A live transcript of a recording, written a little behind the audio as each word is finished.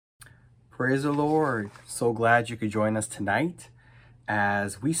Praise the Lord. So glad you could join us tonight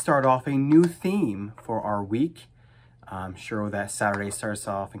as we start off a new theme for our week. I'm sure that Saturday starts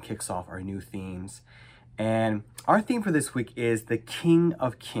off and kicks off our new themes. And our theme for this week is the King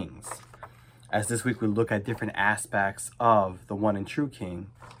of Kings. As this week we look at different aspects of the one and true King,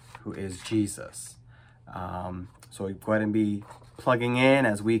 who is Jesus. So go ahead and be plugging in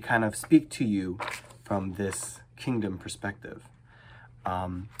as we kind of speak to you from this kingdom perspective.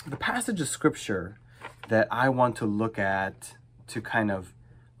 The passage of scripture that I want to look at to kind of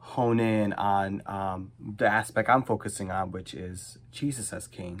hone in on the aspect I'm focusing on, which is Jesus as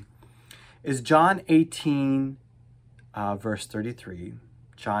King, is John 18, verse 33.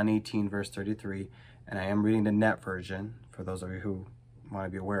 John 18, verse 33. And I am reading the net version for those of you who want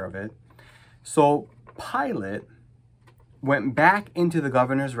to be aware of it. So Pilate went back into the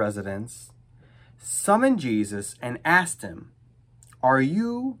governor's residence, summoned Jesus, and asked him, "Are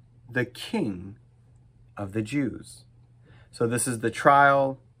you the king of the Jews?" So this is the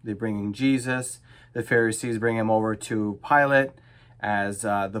trial. They're bringing Jesus. The Pharisees bring him over to Pilate as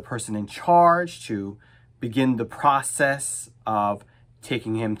the person in charge to begin the process of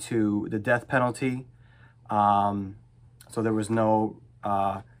taking him to the death penalty. So there was no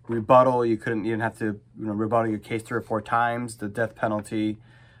rebuttal. You didn't have to rebuttal your case 3 or 4 times. The death penalty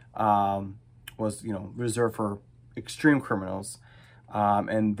was reserved for extreme criminals.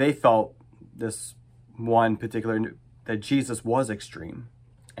 And they felt this one particular, that Jesus was extreme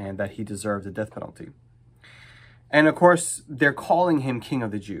and that he deserved the death penalty. And of course, they're calling him King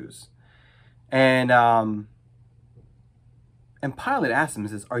of the Jews. And Pilate asked him, he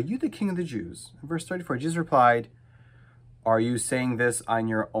says, "Are you the King of the Jews?" In verse 34, Jesus replied, "Are you saying this on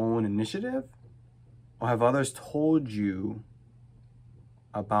your own initiative? Or have others told you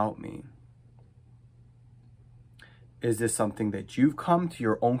about me? Is this something that you've come to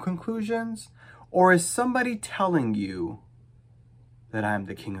your own conclusions? Or is somebody telling you that I'm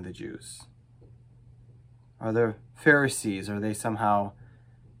the King of the Jews?" Are the Pharisees, are they somehow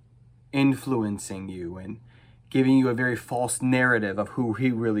influencing you and giving you a very false narrative of who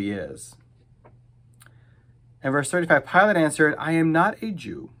he really is? And verse 35, Pilate answered, "I am not a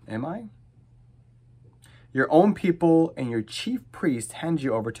Jew, am I? Your own people and your chief priest hand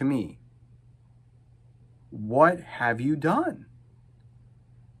you over to me. What have you done?"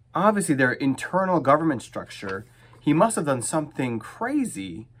 Obviously, their internal government structure, he must have done something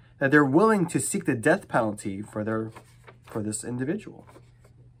crazy that they're willing to seek the death penalty for this individual,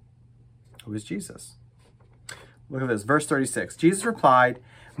 who is Jesus. Look at this, verse 36. Jesus replied,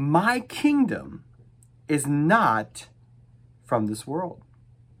 "My kingdom is not from this world.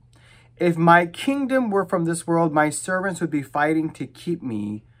 If my kingdom were from this world, my servants would be fighting to keep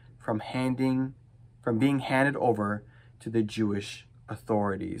me from being handed over to the Jewish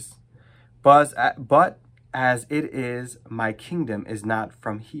authorities. But as it is, my kingdom is not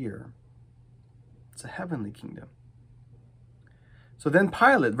from here. It's a heavenly kingdom." So then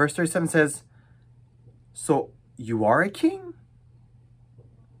Pilate, verse 37 says, "So you are a king?"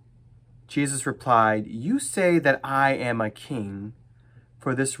 Jesus replied, "You say that I am a king.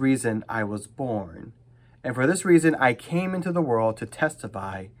 For this reason I was born, and for this reason I came into the world to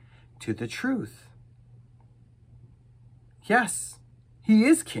testify to the truth." Yes, he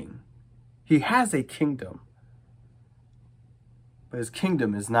is king. He has a kingdom. But his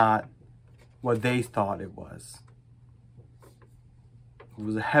kingdom is not what they thought it was. It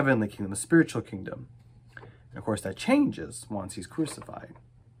was a heavenly kingdom, a spiritual kingdom. And of course, that changes once he's crucified.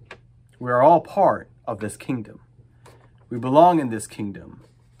 We are all part of this kingdom. We belong in this kingdom.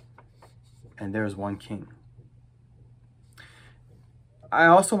 And there is one king. I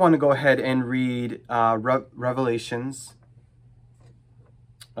also want to go ahead and read Revelation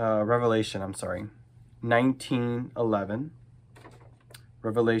 19:11.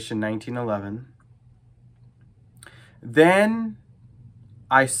 Revelation 19:11. "Then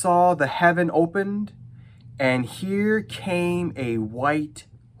I saw the heaven opened, and here came a white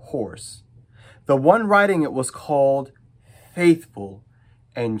horse. The one riding it was called Faithful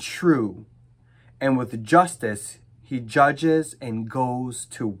and True, and with justice he judges and goes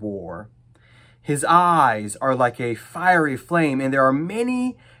to war. His eyes are like a fiery flame, and there are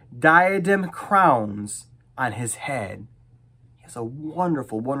many diadem crowns on his head." He has a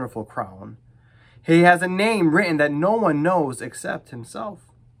wonderful, wonderful crown. "He has a name written that no one knows except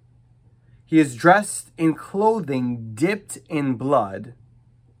himself. He is dressed in clothing dipped in blood,"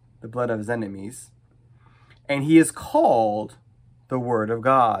 the blood of his enemies, "and he is called the Word of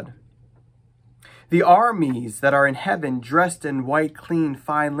God. The armies that are in heaven, dressed in white, clean,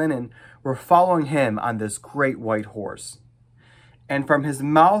 fine linen, were following him on this great white horse. and from his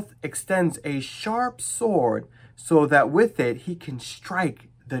mouth extends a sharp sword, so that with it he can strike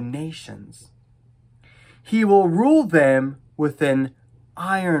the nations. He will rule them with an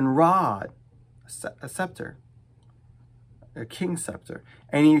iron rod, a scepter, a king's scepter,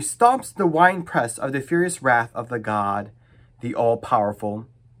 and he stomps the winepress of the furious wrath of the God, the all-powerful.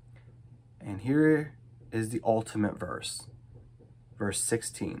 And here is the ultimate verse, verse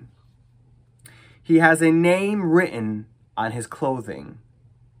 16. He has a name written on his clothing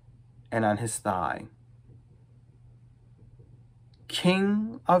and on his thigh.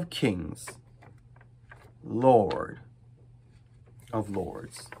 King of kings, Lord of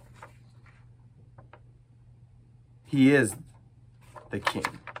lords. He is the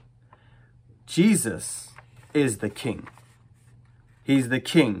king. Jesus is the king. He's the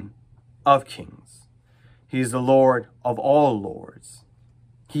King of kings. He's the Lord of all lords.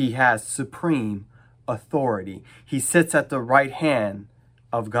 He has supreme authority. He sits at the right hand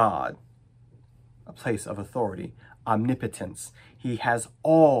of God, a place of authority, omnipotence. He has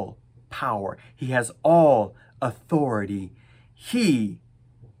all power. He has all authority. He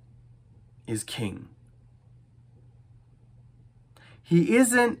is king. He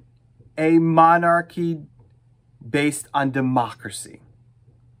isn't a monarchy based on democracy.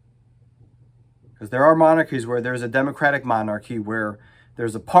 Because there are monarchies where there's a democratic monarchy where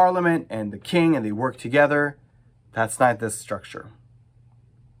there's a parliament and the king and they work together. That's not this structure.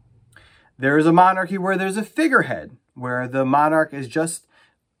 There is a monarchy where there's a figurehead, where the monarch is just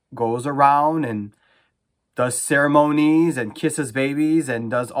goes around and does ceremonies and kisses babies and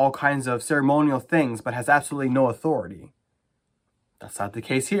does all kinds of ceremonial things, but has absolutely no authority. That's not the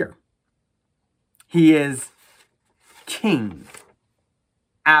case here. He is king,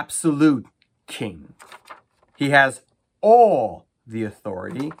 absolute king. He has all the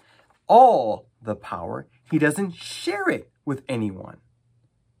authority, all the power. He doesn't share it with anyone.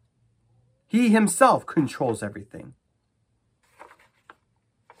 He himself controls everything.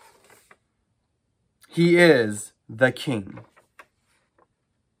 He is the king.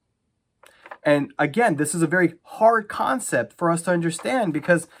 And again, this is a very hard concept for us to understand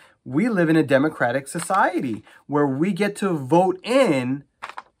because we live in a democratic society where we get to vote in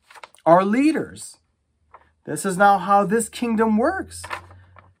our leaders. This is now how this kingdom works.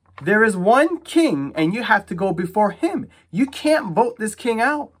 There is one king and you have to go before him. You can't vote this king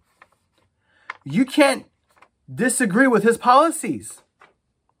out. You can't disagree with his policies.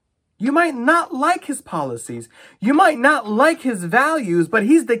 You might not like his policies. You might not like his values, but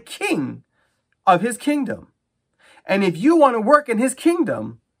he's the king of his kingdom. And if you want to work in his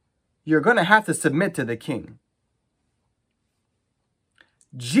kingdom, you're going to have to submit to the king.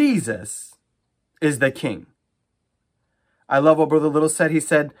 Jesus is the king. I love what Brother Little said. He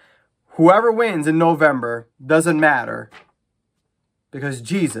said, whoever wins in November doesn't matter because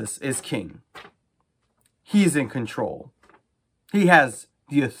Jesus is king. He's in control. He has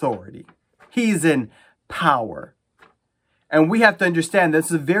the authority. He's in power. And we have to understand this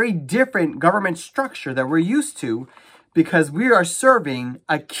is a very different government structure that we're used to because we are serving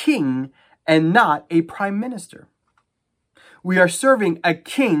a king and not a prime minister. We are serving a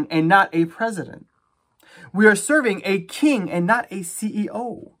king and not a president. We are serving a king and not a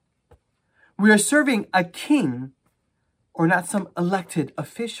CEO. We are serving a king or not some elected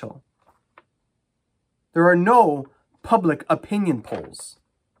official. There are no public opinion polls.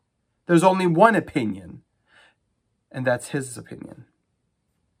 There's only one opinion, and that's his opinion.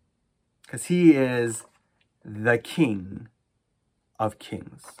 Because he is the King of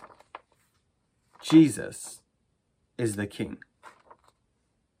kings. Jesus is the king.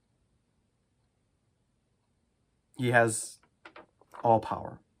 He has all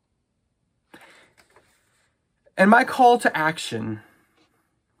power. And my call to action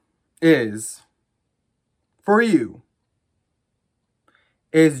is for you.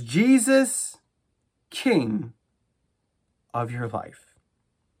 Is Jesus king of your life?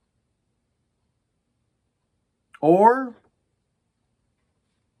 Or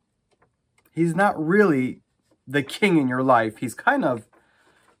he's not really the king in your life. He's kind of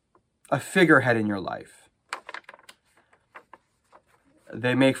a figurehead in your life.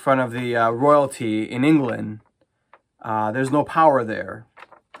 They make fun of the royalty in England. There's no power there.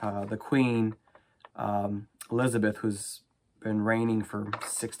 The Queen, Elizabeth, who's been reigning for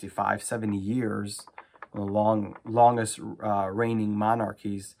 65, 70 years, the longest reigning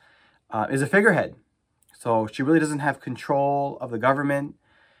monarchies, is a figurehead. So she really doesn't have control of the government.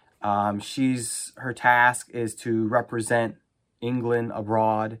 Her task is to represent England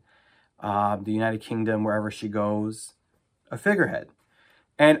abroad, the United Kingdom, wherever she goes, a figurehead.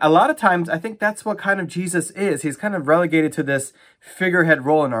 And a lot of times, I think that's what kind of Jesus is. He's kind of relegated to this figurehead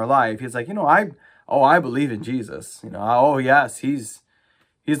role in our life. He's like, I believe in Jesus. Oh yes, he's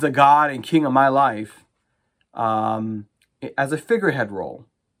the God and King of my life. As a figurehead role,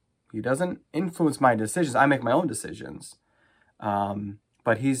 he doesn't influence my decisions. I make my own decisions.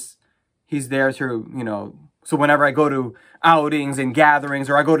 But he's there to, so whenever I go to outings and gatherings,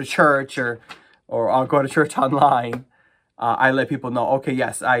 or I go to church, or I'll go to church online, I let people know, okay,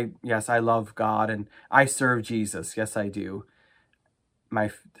 yes, I love God and I serve Jesus. Yes, I do.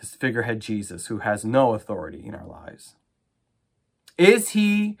 This figurehead Jesus who has no authority in our lives. Is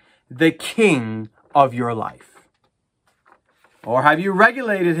he the king of your life? Or have you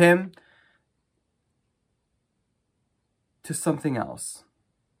regulated him to something else?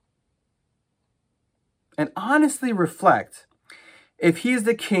 And honestly reflect if he is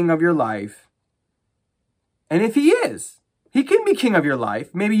the king of your life. And if he is, he can be king of your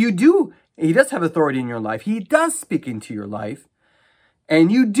life. Maybe he does have authority in your life. He does speak into your life. And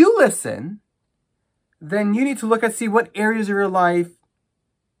you do listen. Then you need to look and see what areas of your life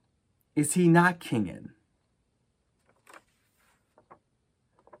is he not king in.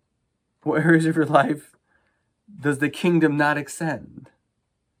 What areas of your life does the kingdom not extend?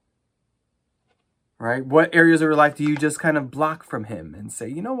 Right? What areas of your life do you just kind of block from him and say,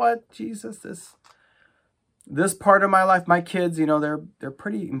 you know what, Jesus, this part of my life, my kids, they're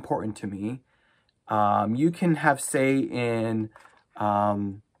pretty important to me. You can have say in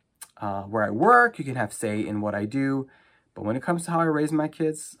where I work. You can have say in what I do. But when it comes to how I raise my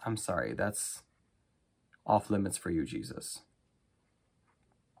kids, I'm sorry, that's off limits for you, Jesus.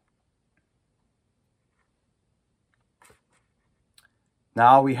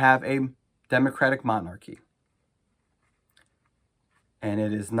 Now we have a democratic monarchy. And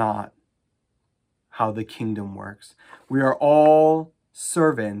it is not how the kingdom works. We are all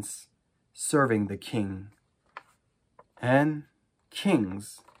servants serving the king. And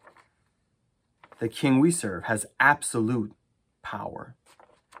kings, the king we serve, has absolute power.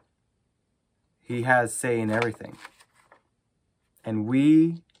 He has say in everything. And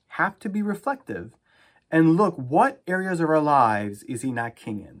we have to be reflective and look, what areas of our lives is he not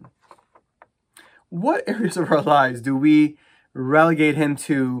king in? What areas of our lives do we relegate him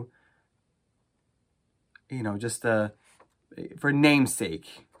to, just for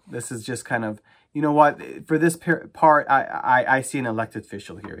namesake? This is just kind of, you know what, for this part, I see an elected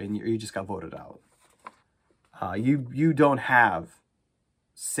official here, and you just got voted out. You don't have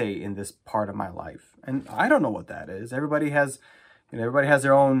say in this part of my life. And I don't know what that is. Everybody has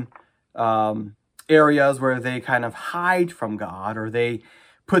their own areas where they kind of hide from God, or they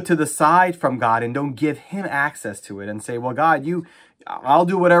put to the side from God and don't give him access to it and say, well, God, I'll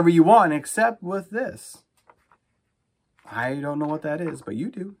do whatever you want except with this. I don't know what that is, but you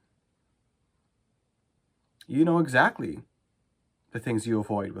do. You know exactly the things you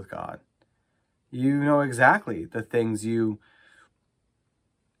avoid with God. You know exactly the things you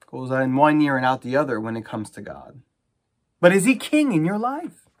goes on in one ear and out the other when it comes to God. But is he king in your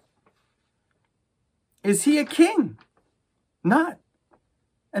life? Is he a king? Not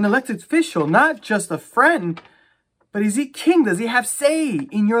an elected official, not just a friend, but is he king? Does he have say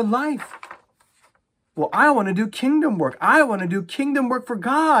in your life? Well, I want to do kingdom work. I want to do kingdom work for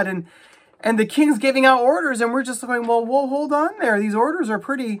God. And the king's giving out orders, and we're just going, well, hold on there. These orders are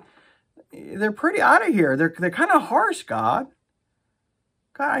they're pretty out of here. They're kind of harsh, God.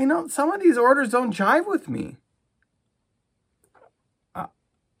 God, some of these orders don't jive with me.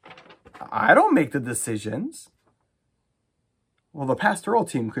 I don't make the decisions. Well, the pastoral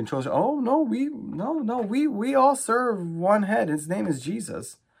team controls. Oh no, we all serve one head. His name is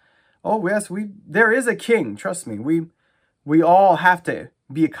Jesus. Oh yes, there is a king. Trust me. We all have to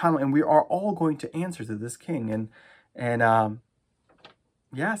be accountable, and we are all going to answer to this king. And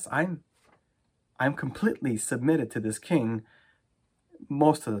yes, I'm completely submitted to this king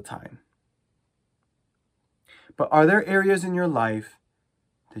most of the time. But are there areas in your life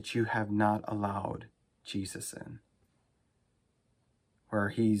that you have not allowed Jesus in, where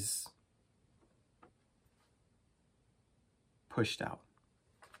he's pushed out?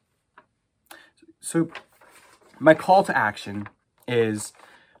 So my call to action is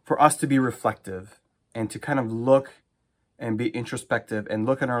for us to be reflective and to kind of look and be introspective and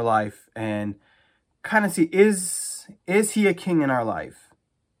look in our life and kind of see, is he a king in our life,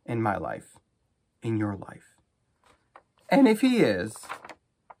 in my life, in your life? And if he is,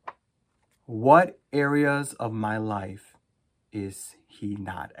 what areas of my life is he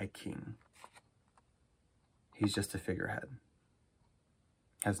not a king? He's just a figurehead.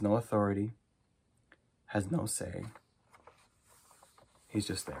 Has no authority, has no say. He's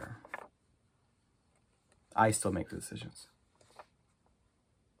just there. I still make the decisions.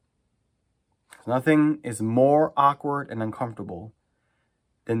 Nothing is more awkward and uncomfortable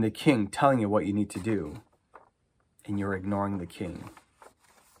than the king telling you what you need to do, and you're ignoring the king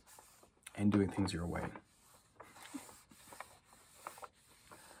and doing things your way.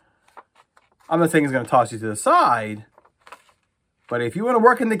 I'm not saying he's going to toss you to the side, but if you want to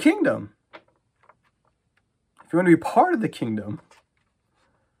work in the kingdom, if you want to be part of the kingdom,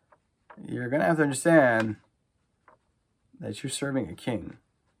 you're going to have to understand that you're serving a king.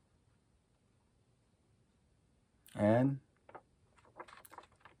 And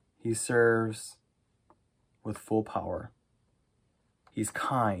he serves with full power. He's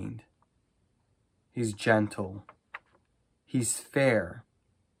kind. He's gentle. He's fair.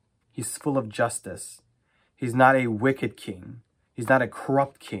 He's full of justice. He's not a wicked king. He's not a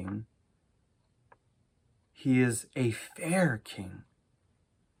corrupt king. He is a fair king.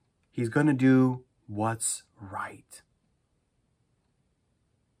 He's going to do what's right.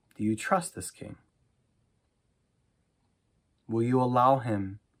 Do you trust this king? Will you allow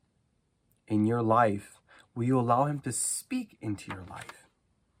him in your life? Will you allow him to speak into your life?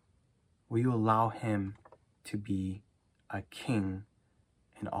 Will you allow him to be a king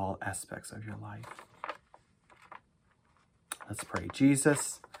in all aspects of your life? Let's pray.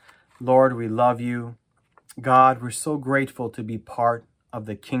 Jesus, Lord, we love you. God, we're so grateful to be part of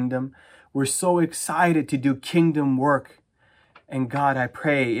the kingdom. We're so excited to do kingdom work. And God, I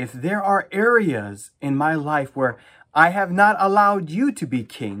pray if there are areas in my life where I have not allowed you to be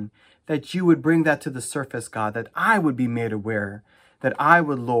king, that you would bring that to the surface, God, that I would be made aware, that I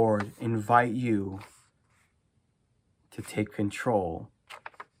would, Lord, invite you to take control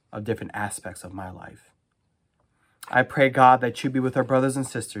of different aspects of my life. I pray, God, that you be with our brothers and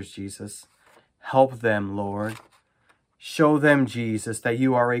sisters, Jesus. Help them, Lord. Show them, Jesus, that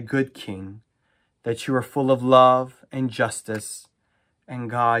you are a good king, that you are full of love and justice, and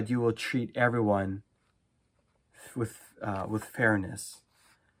God, you will treat everyone with fairness.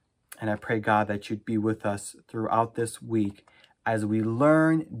 And I pray, God, that you'd be with us throughout this week as we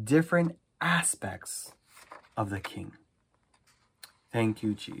learn different aspects of the King. Thank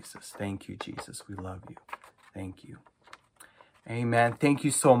you, Jesus. Thank you, Jesus. We love you. Thank you. Amen. Thank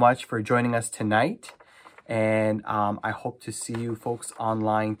you so much for joining us tonight. And I hope to see you folks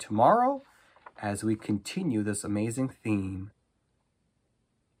online tomorrow as we continue this amazing theme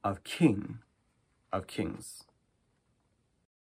of King of Kings.